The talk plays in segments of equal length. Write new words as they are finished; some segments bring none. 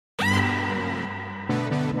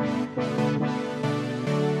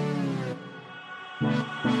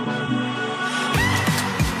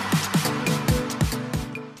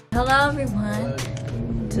Hello everyone.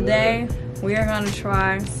 Today we are going to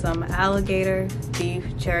try some alligator beef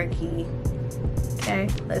jerky. Okay,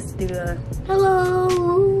 let's do a hello.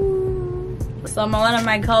 So one of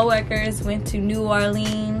my co-workers went to New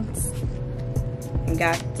Orleans and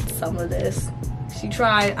got some of this. She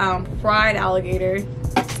tried fried alligator.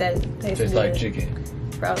 Said it tastes like chicken.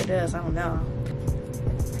 Probably does, I don't know.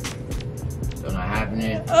 Don't know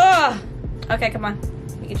happening. Ugh! Okay, come on.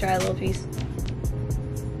 You can try a little piece.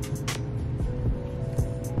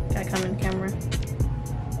 Gotta come in the camera.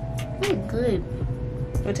 Good.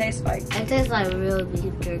 What it tastes like? It tastes like real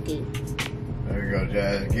beef jerky. There you go,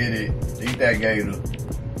 Jazz. Get it. Eat that gator.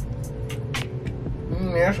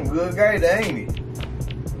 That's some good gator, ain't it?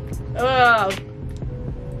 Ugh!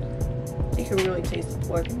 You can really taste the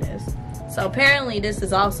pork in this. So apparently this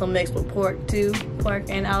is also mixed with pork too. Pork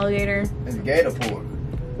and alligator. It's gator pork.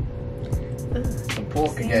 Some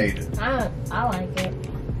pork gator. I like it.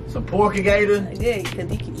 Some pork gator? I did,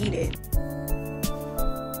 because you can eat it.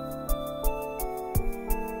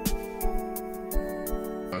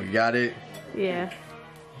 Oh, you got it? Yeah.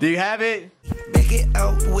 Do you have it? Make it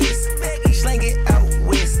out west, slang it out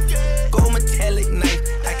west. Go metallic knife,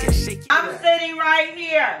 I can shake it. I'm sitting right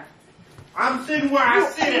here. I'm sitting where I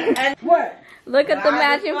sit. And what? Look at the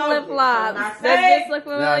matching flip flops. Does this look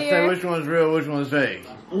Now say familiar? which one's real, which one's fake.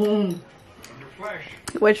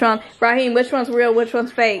 Which one? Raheem, which one's real, which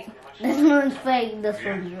one's fake? This one's fake, this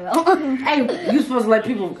one's real. Hey, you supposed to let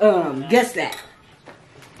people guess that.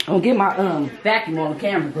 Don't get my vacuum on the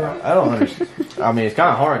camera, bro. I don't understand. I mean, it's kind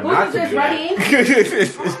of hard not to do that.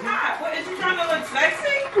 What, is you trying to look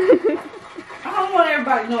sexy? I don't want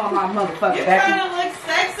everybody knowing my motherfucking vacuum. You trying to look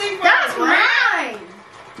sexy? That's mine!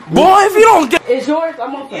 Boy, if you don't get It's yours,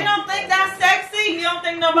 I'm okay. You don't think that's sexy? You don't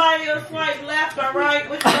think nobody will swipe left or right?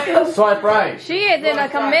 Which way? swipe right. She is in a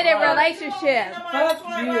committed relationship. Nobody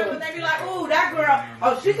swipe right, but they be like, ooh, that girl,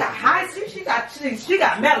 oh, she got high, she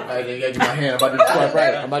got metal. I got my hand. I'm about to do swipe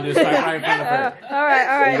right. I'm about to do swipe right in front of her. Alright.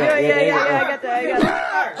 Yeah, I got that.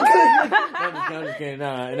 I'm just kidding.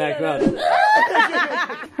 Nah, and that crowd.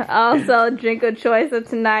 Also, drink of choice of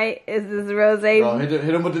tonight is this rosé. Bro, hit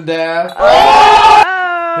him with the dab. Oh!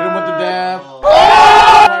 Hit him with the dab. Swipe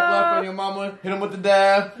left on your mama. Hit him with the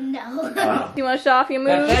dab. No. You want to show off your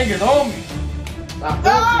That moves? thing is on me. Oh,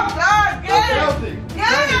 God, get it!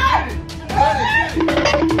 Get it!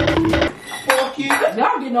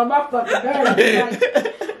 Y'all getting on my fucking nerves.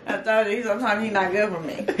 I thought sometimes he's not good for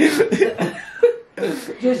me.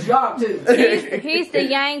 Just y'all too. He's the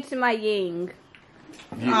yang to my yin.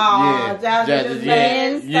 Aw, Jazz is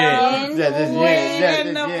yin.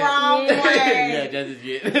 in the wrong way. Yeah, Jazz is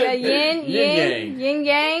yin. Yin yang. Yin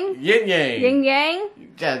yang. Yin yang.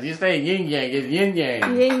 Jazz, you say yin yang. It's yin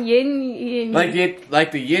yang. Yin. Like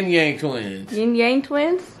the yin yang twins. Yin yang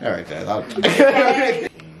twins? All right, Jazz. All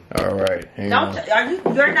right. Hang on.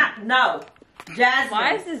 You're not, no. Jazmine.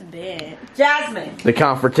 Why is this big? Jazmine. The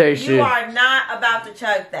confrontation. You are not about to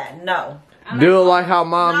chug that. No. Do it like how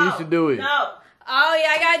mom used to do it. No. Oh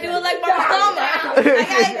yeah, I gotta do it like my mama. I gotta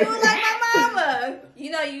do it like my mama. You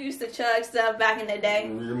know you used to chug stuff back in the day.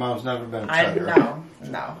 Your mom's never been a I chugger.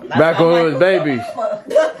 No. Back when it was babies. I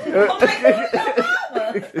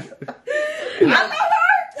love her.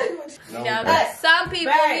 You know, but some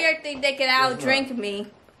people here think they can outdrink me.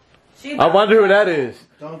 I wonder who that is.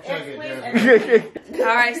 Don't chug it, All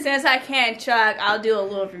right, since I can't chug, I'll do a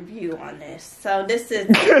little review on this. So this is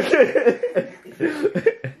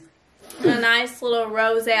a nice little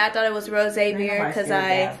rosé. I thought it was rosé beer because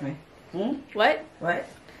What? What?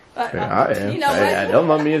 I am. You know what? Don't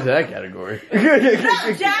lump me into that category.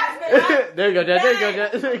 Jazmine. There you go, Jazz. There you go,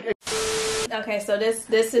 Jazz. Okay, so this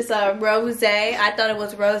is a rosé. I thought it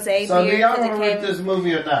was rosé So do beer y'all because want it to rate came. this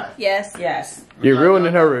movie or not? Yes. Yes. You're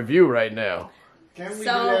ruining her review right now. Can we So,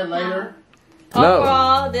 do that later? No.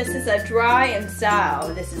 Overall, this is a dry and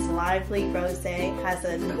sour. This is lively rosé. Has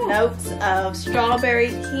a notes of strawberry,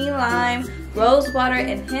 key lime, rose water,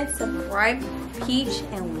 and hints of ripe peach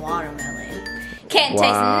and watermelon. Can't taste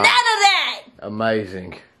none of that.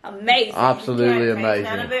 Amazing. Amazing. Absolutely None of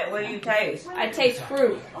amazing. it. What do you taste? I taste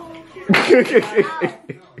fruit. Help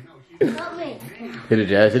me. Hit it,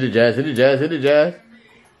 Jazz. Hit it, Jazz. Hit it, Jazz. Hit it, Jazz.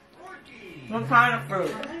 What kind of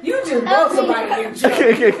fruit? You just broke somebody in jail.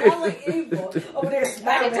 Over there I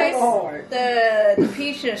smiling taste hard. the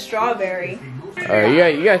peach and strawberry.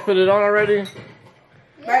 Alright, you guys put it on already?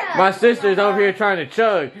 Right. My sister's over here trying to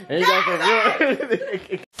chug, and you guys are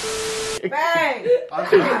Bang! I'll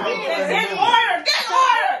tell you what. Get order! Get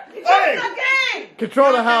order! Hey! It's the game!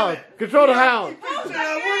 Control the house! Control the house! It's the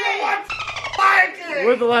game!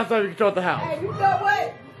 When's the last time you controlled the house? Hey, you know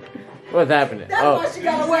what? What's happening? That's why she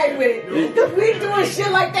got away with it. Because we doing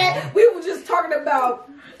shit like that. We were just talking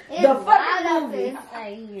about the fucking movie.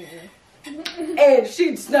 And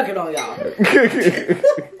she snuck it on y'all.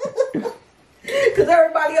 Because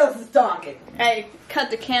everybody else is talking. Hey,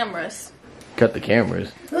 cut the cameras. Cut the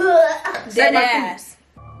cameras. Dead ass.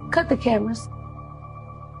 Cut the cameras.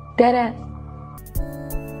 Dead ass.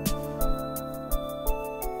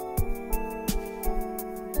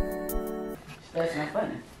 That's not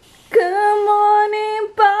funny. Good morning,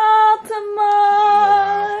 Baltimore.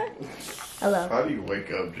 Hello. How do you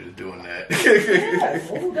wake up just doing that? Yes,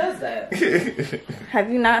 who does that? Have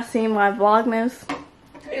you not seen my Vlogmas?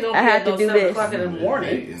 It don't I be had at to no do 7 this. o'clock in the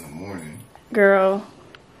morning. In the morning. Girl,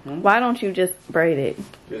 why don't you just braid it?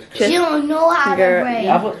 She don't know how Girl,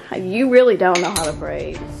 to braid. You really don't know how to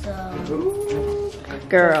braid. So.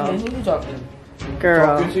 Girl, Who you talking to?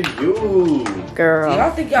 girl, Talking to you. girl.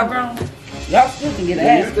 Y'all think y'all grown? Y'all still can get Do you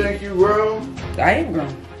ass. think you grown? I ain't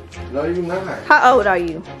grown. No, you not. How old are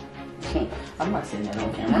you? I'm not saying that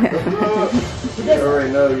on camera. You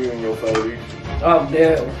already know you in your 40s. Oh,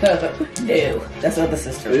 no. No. That's other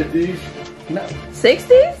sister. 50s. No.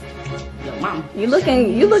 60s? Your mom. You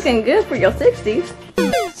looking good for your 60s.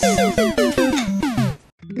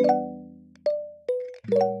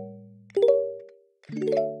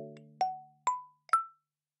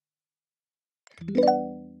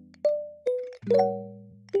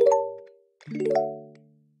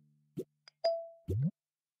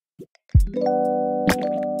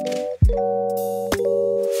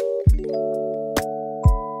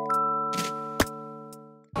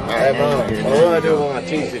 Hey, Mom. What do I do with my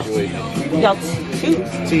tea situation? Y'all two.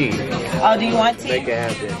 Tea. Oh, do you want tea? Make it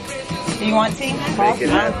happen. Do you want tea? Make it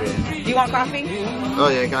happen. Do you want coffee? Oh,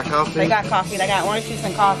 yeah, got coffee? They got coffee. They got orange juice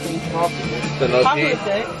and coffee. So no Coffee tea? is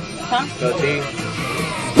good. Huh? No tea?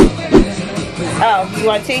 Oh, you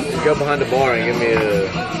want tea? Go behind the bar and give me a...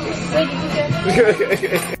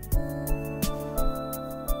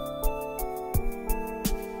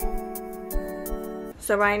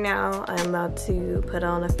 So right now I'm about to put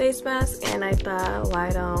on a face mask, and I thought, why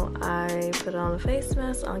don't I put on a face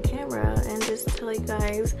mask on camera and just tell you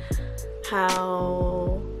guys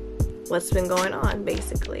what's been going on.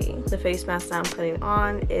 Basically, the face mask that I'm putting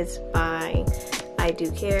on is by I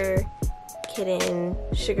Do Care Kitten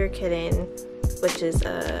Sugar Kitten, which is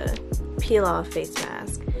a peel off face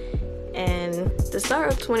mask. And the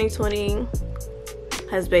start of 2020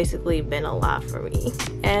 has basically been a lot for me,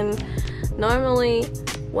 and normally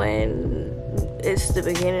when it's the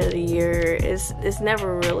beginning of the year, it's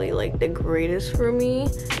never really like the greatest for me,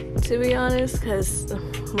 to be honest, because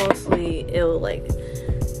mostly it'll like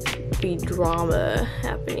be drama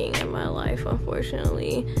happening in my life,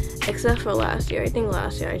 unfortunately, except for last year. I think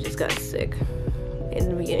last year I just got sick in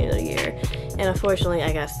the beginning of the year, and unfortunately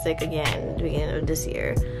I got sick again in the beginning of this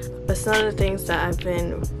year. But some of the things that I've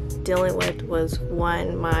been dealing with was,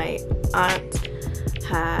 one, my aunt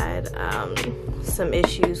had some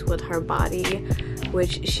issues with her body,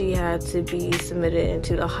 which she had to be submitted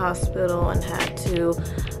into the hospital and had to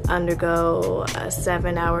undergo a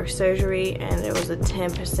 7-hour surgery, and there was a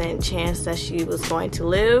 10% chance that she was going to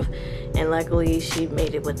live, and luckily she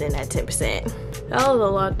made it within that 10%. That was a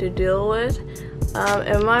lot to deal with.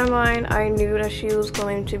 In my mind, I knew that she was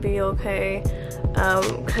going to be okay,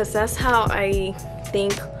 because that's how I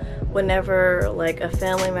think whenever like a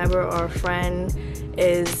family member or a friend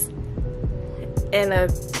is in a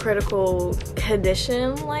critical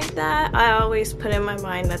condition like that. I always put in my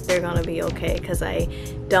mind that they're gonna be okay, because I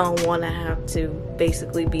don't want to have to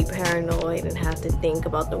basically be paranoid and have to think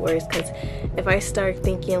about the worst, because if I start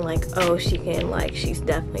thinking like, oh, she's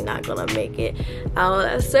definitely not gonna make it out of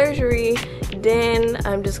that surgery, then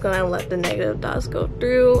I'm just gonna let the negative thoughts go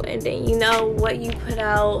through, and then you know what you put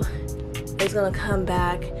out is gonna come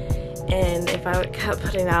back. And if I kept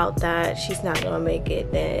putting out that she's not gonna make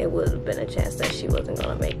it, then it would have been a chance that she wasn't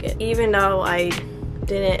gonna make it. Even though I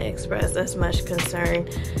didn't express as much concern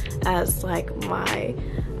as like my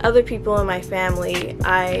other people in my family,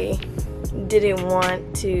 I didn't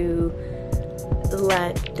want to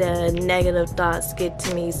let the negative thoughts get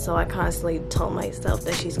to me, so I constantly told myself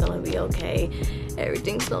that she's gonna be okay,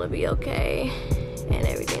 everything's gonna be okay, and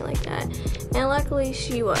everything like that. And luckily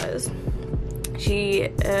she was. She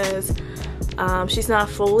is, she's not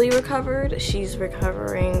fully recovered. She's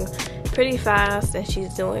recovering pretty fast, and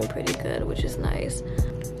she's doing pretty good, which is nice.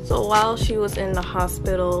 So while she was in the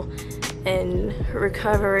hospital and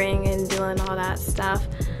recovering and doing all that stuff,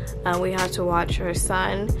 we had to watch her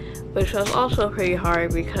son, which was also pretty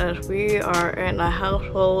hard because we are in a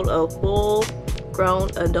household of full grown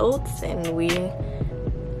adults, and we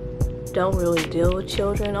don't really deal with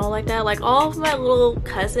children all like that. Like all of my little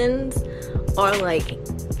cousins are like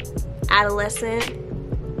adolescent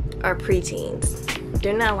or preteens.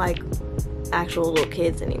 They're not like actual little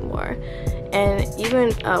kids anymore. And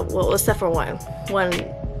even well, except for one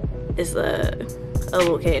is a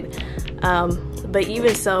little kid. But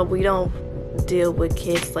even so, we don't deal with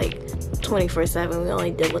kids like 24/7. We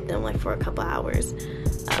only deal with them like for a couple hours.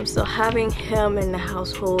 So having him in the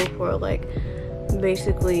household for like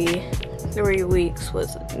basically 3 weeks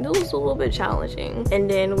was a little bit challenging. And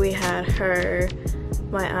then we had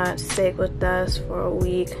my aunt stayed with us for a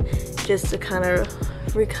week just to kind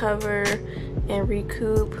of recover and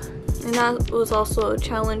recoup. And that was also a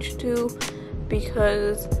challenge too,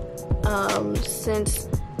 because since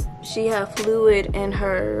she had fluid in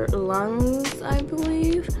her lungs, I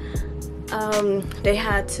believe, they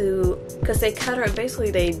had to, because they cut her,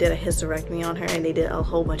 basically they did a hysterectomy on her, and they did a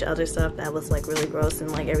whole bunch of other stuff that was like really gross,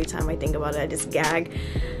 and like every time I think about it I just gag.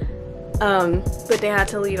 But they had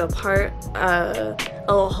to leave a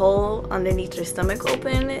little hole underneath her stomach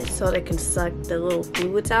open so they can suck the little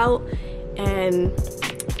fluids out, and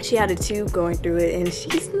she had a tube going through it, and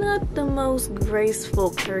she's not the most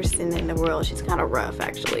graceful person in the world. She's kind of rough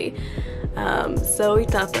actually. So we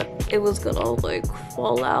thought that it was gonna like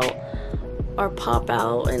fall out or pop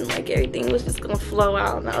out, and like everything was just gonna flow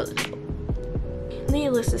out, and I was just...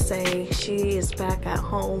 Needless to say, she is back at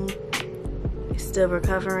home, still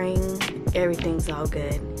recovering, everyth's all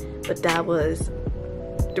good. But that was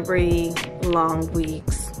 3 long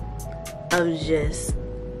weeks of just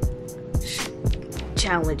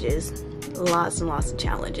challenges, lots and lots of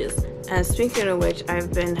challenges. And speaking of which,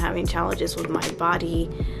 I've been having challenges with my body.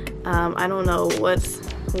 I don't know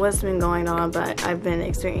what's been going on, but I've been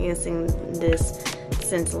experiencing this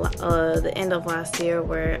since the end of last year,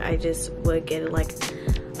 where I just would get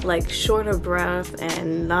like short of breath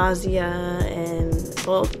and nausea, and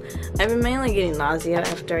well, I've been mainly getting nausea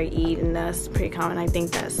after I eat, and that's pretty common. I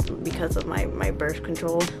think that's because of my birth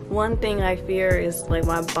control. One thing I fear is like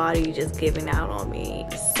my body just giving out on me,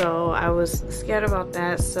 so I was scared about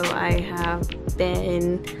that. So I have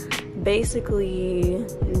been basically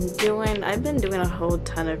I've been doing a whole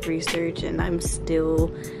ton of research, and I'm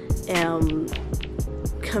still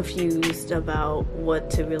confused about what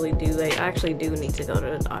to really do. I actually do need to go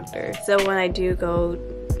to the doctor. So when I do go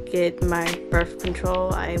get my birth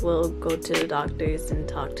control, I will go to the doctors and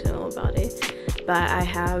talk to them about it. But I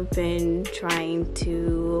have been trying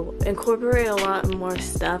to incorporate a lot more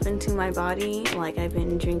stuff into my body. Like I've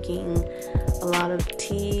been drinking a lot of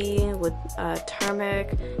tea with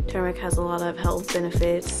turmeric. Turmeric has a lot of health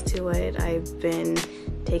benefits to it. I've been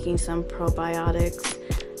taking some probiotics.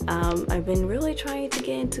 I've been really trying to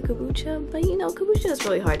get into kombucha, but you know, kombucha is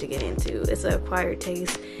really hard to get into. It's an acquired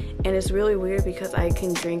taste, and it's really weird because I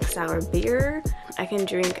can drink sour beer, I can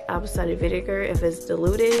drink apple cider vinegar if it's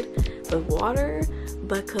diluted with water,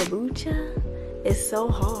 but kombucha is so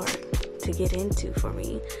hard to get into for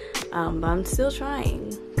me. But I'm still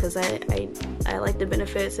trying because I like the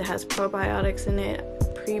benefits. It has probiotics in it,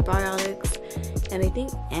 prebiotics, and I think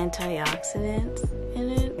antioxidants in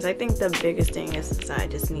it. I think the biggest thing is I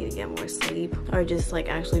just need to get more sleep, or just like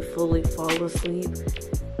actually fully fall asleep.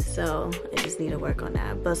 So I just need to work on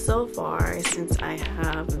that. But so far, since I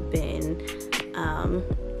have been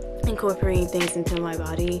incorporating things into my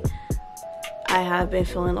body, I have been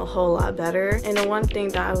feeling a whole lot better. And the one thing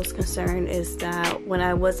that I was concerned is that when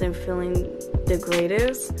I wasn't feeling the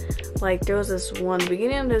greatest, like there was this one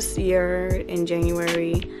beginning of this year in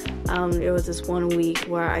January, there was this 1 week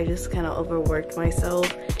where I just kind of overworked myself,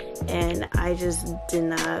 and I just did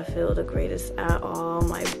not feel the greatest at all.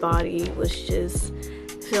 My body was just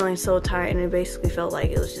feeling so tired, and it basically felt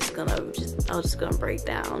like it was I was just gonna break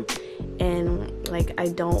down. And like I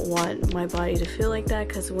don't want my body to feel like that,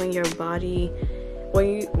 because when your body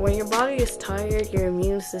is tired, your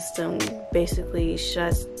immune system basically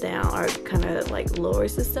shuts down or kind of like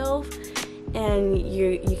lowers itself, and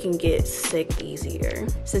you can get sick easier.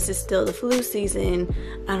 Since it's still the flu season,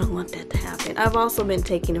 I don't want that to happen. I've also been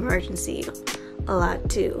taking Emergency a lot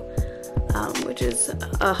too, which is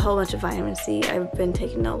a whole bunch of vitamin C. I've been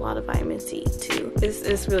taking a lot of vitamin C too.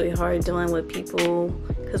 It's really hard dealing with people,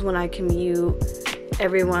 because when I commute,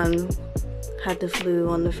 everyone had the flu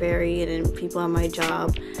on the ferry, and then people on my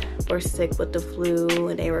job were sick with the flu,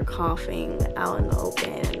 and they were coughing out in the open,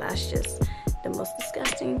 and that's just the most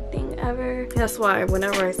disgusting thing ever. That's why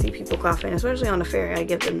whenever I see people coughing, especially on the ferry, I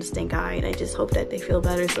give them the stink eye, and I just hope that they feel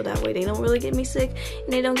better so that way they don't really get me sick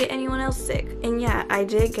and they don't get anyone else sick. And yeah, I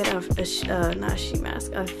did get not a sheet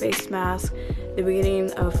mask, a face mask at the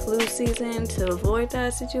beginning of flu season to avoid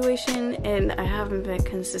that situation, and I haven't been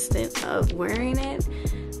consistent of wearing it,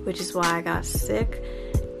 which is why I got sick.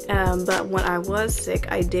 But when I was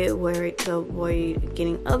sick, I did wear it to avoid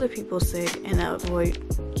getting other people sick and avoid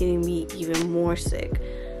getting me even more sick,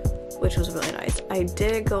 which was really nice. I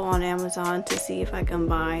did go on Amazon to see if I can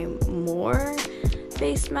buy more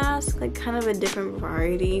face mask, like kind of a different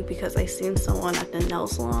variety, because I seen someone at the nail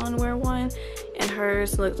salon wear one and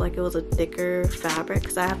hers looked like it was a thicker fabric,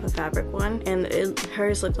 because I have a fabric one, and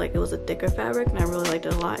hers looked like it was a thicker fabric, and I really liked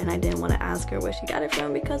it a lot, and I didn't want to ask her where she got it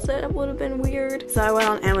from because that would have been weird. So I went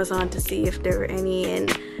on Amazon to see if there were any,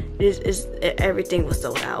 and everything was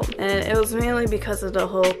sold out. And it was mainly because of the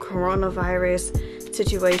whole coronavirus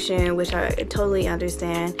situation, which I totally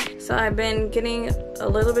understand. So I've been getting a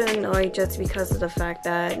little bit annoyed just because of the fact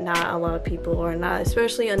that not a lot of people, or not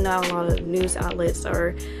especially not a lot of news outlets,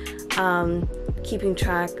 are keeping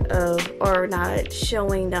track of or not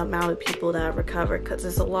showing the amount of people that have recovered, because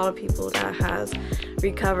there's a lot of people that has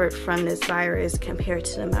recovered from this virus compared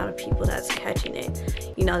to the amount of people that's catching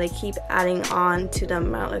it. You know, they keep adding on to the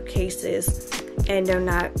amount of cases and they're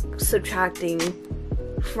not subtracting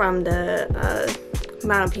from the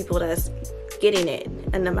amount of people that's getting it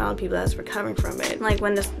and the amount of people that's recovering from it. Like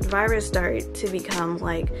when this virus started to become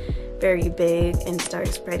like very big and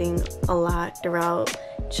started spreading a lot throughout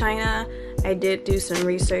China, I did do some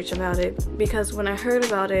research about it, because when I heard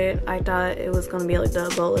about it, I thought it was going to be like the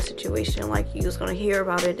Ebola situation, like you was going to hear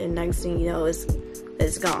about it and next thing you know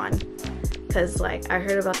it's gone. Because like I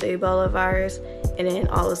heard about the Ebola virus and then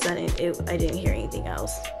all of a sudden I didn't hear anything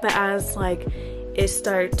else. But as like it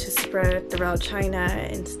started to spread throughout China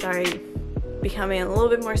and started becoming a little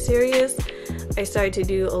bit more serious, I started to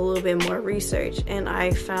do a little bit more research, and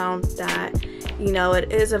I found that, you know,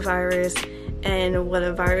 it is a virus, and what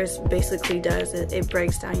a virus basically does is it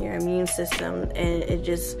breaks down your immune system, and it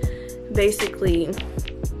just basically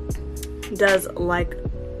does like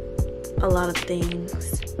a lot of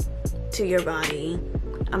things to your body.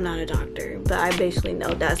 I'm not a doctor, but I basically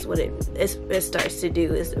know that's what it starts to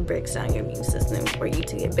do, is it breaks down your immune system for you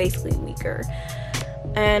to get basically weaker.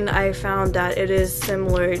 And I found that it is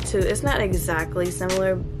similar to, it's not exactly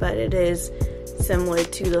similar, but it is similar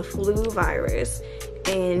to the flu virus.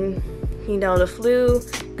 And you know, the flu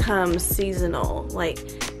comes seasonal. Like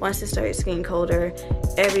once it starts getting colder,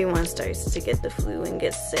 everyone starts to get the flu and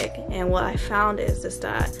get sick. And what I found is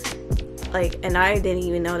that like, and I didn't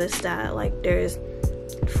even notice that, like there's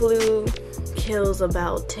flu kills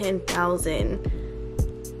about 10,000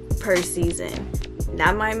 per season.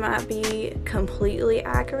 That might not be completely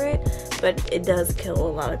accurate, but it does kill a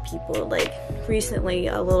lot of people. Like recently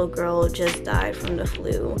a little girl just died from the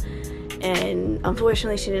flu, and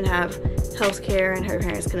unfortunately she didn't have health care and her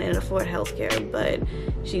parents couldn't afford health care, but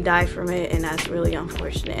she died from it, and that's really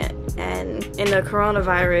unfortunate. And in the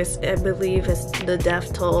coronavirus, I believe the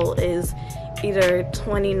death toll is either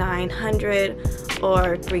 2,900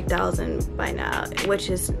 or 3,000 by now, which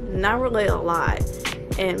is not really a lot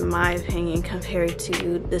in my opinion compared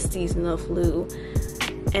to the seasonal flu.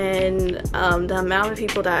 And the amount of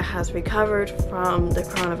people that has recovered from the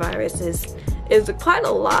coronavirus is quite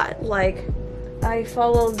a lot. Like I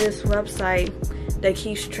follow this website that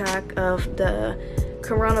keeps track of the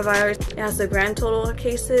coronavirus. It has the grand total of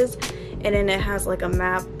cases, and then it has like a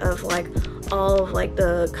map of like all of like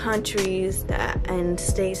the countries that and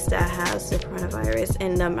states that has the coronavirus,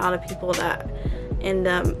 and the amount of people that in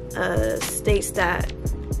the states that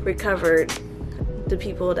recovered, the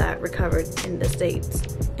people that recovered in the states.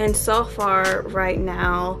 And so far right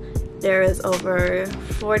now there is over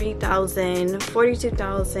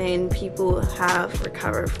 42,000 people have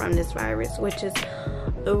recovered from this virus, which is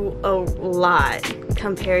a lot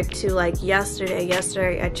compared to like yesterday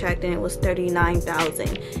I checked and it was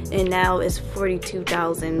 39,000, and now it's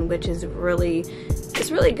 42,000, which is really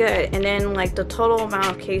good. And then like the total amount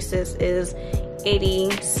of cases is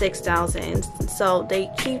 86,000. So they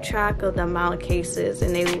keep track of the amount of cases,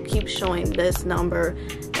 and they will keep showing this number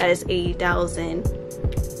that is 80,000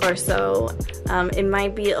 or so. It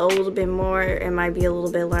might be a little bit more, it might be a little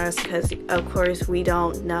bit less, because of course we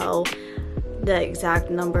don't know the exact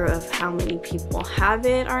number of how many people have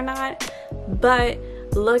it or not. But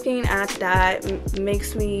looking at that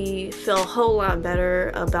makes me feel a whole lot better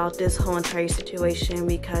about this whole entire situation,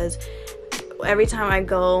 because every time I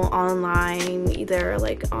go online, either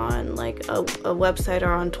like on like a website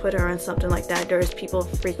or on Twitter and something like that, there's people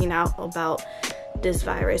freaking out about this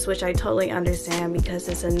virus, which I totally understand because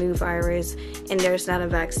it's a new virus and there's not a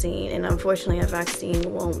vaccine, and unfortunately a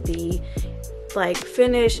vaccine won't be like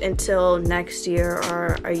finish until next year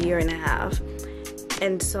or a year and a half.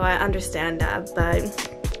 And so I understand that, but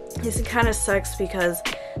it kind of sucks because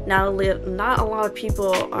not a lot of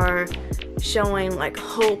people are showing like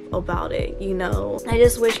hope about it, you know. I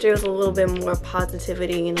just wish there was a little bit more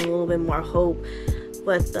positivity and a little bit more hope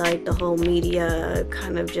with like the whole media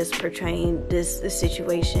kind of just portraying this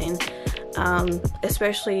situation.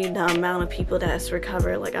 Especially the amount of people that's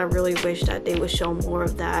recovered. Like, I really wish that they would show more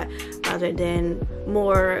of that rather than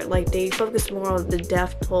more, like, they focus more on the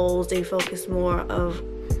death tolls, they focus more of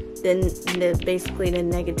basically the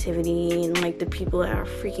negativity and like the people that are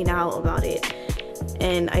freaking out about it.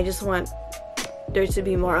 And I just want there to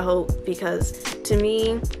be more hope, because to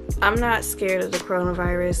me, I'm not scared of the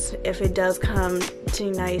coronavirus. If it does come to the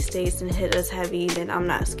United States and hit us heavy, then I'm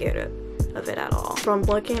not scared of it at all. From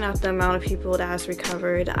looking at the amount of people that has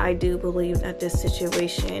recovered, I do believe that this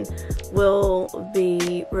situation will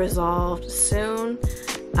be resolved soon.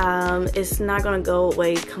 It's not gonna go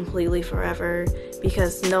away completely forever,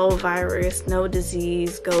 because no virus, no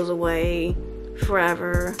disease goes away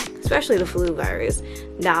forever, especially the flu virus.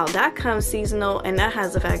 Now that comes seasonal and that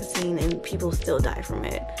has a vaccine and people still die from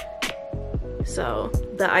it. So,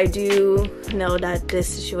 but I do know that this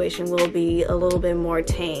situation will be a little bit more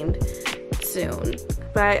tamed soon.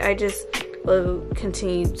 But I just will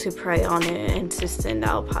continue to pray on it and to send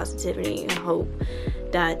out positivity and hope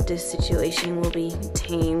that this situation will be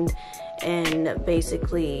tamed and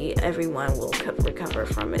basically everyone will recover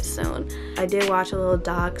from it soon. I did watch a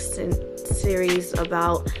little series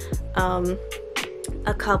about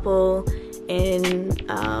a couple in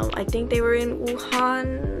I think they were in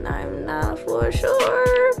Wuhan, I'm not for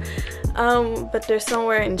sure, but they're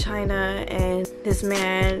somewhere in China, and this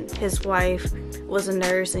man, his wife was a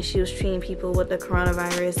nurse and she was treating people with the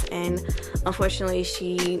coronavirus, and unfortunately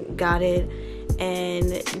she got it.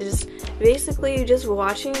 And just basically just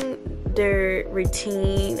watching their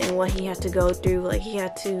routine and what he had to go through, like he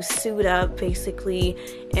had to suit up basically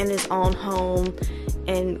in his own home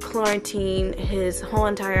and quarantine his whole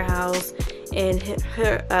entire house, and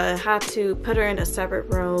had to put her in a separate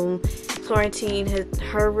room, quarantine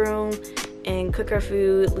her room, and cook her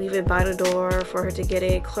food, leave it by the door for her to get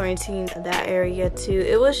it, quarantine that area too.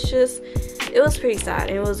 It was pretty sad,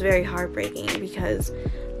 and it was very heartbreaking, because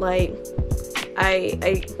like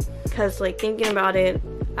because like thinking about it,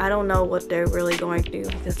 I don't know what they're really going through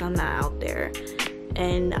because I'm not out there,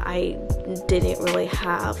 and I didn't really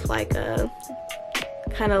have like a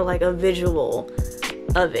kind of like a visual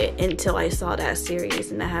of it until I saw that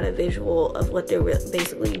series, and I had a visual of what they're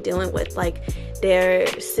basically dealing with. Like, their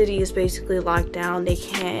city is basically locked down, they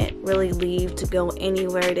can't really leave to go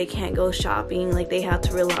anywhere, they can't go shopping, like they have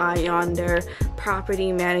to rely on their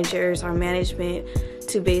property managers or management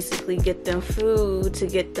to basically get them food, to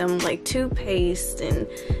get them like toothpaste and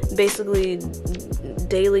basically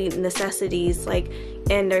daily necessities. Like,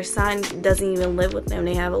 and their son doesn't even live with them,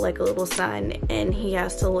 they have like a little son, and he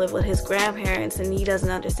has to live with his grandparents, and he doesn't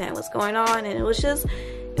understand what's going on. And it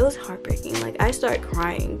was heartbreaking. Like, I started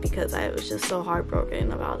crying because I was just so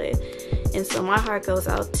heartbroken about it. And so my heart goes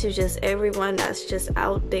out to just everyone that's just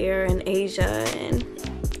out there in Asia and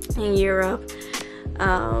in Europe,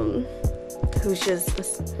 who's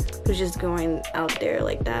just going out there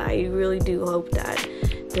like that. I really do hope that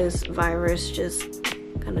this virus just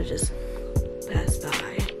kind of just pass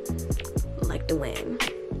by like the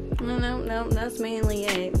wind. No, that's mainly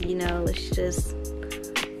it. You know, it's just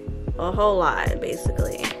a whole lot,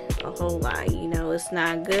 basically. A whole lot. You know, it's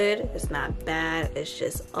not good, it's not bad, it's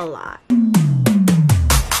just a lot.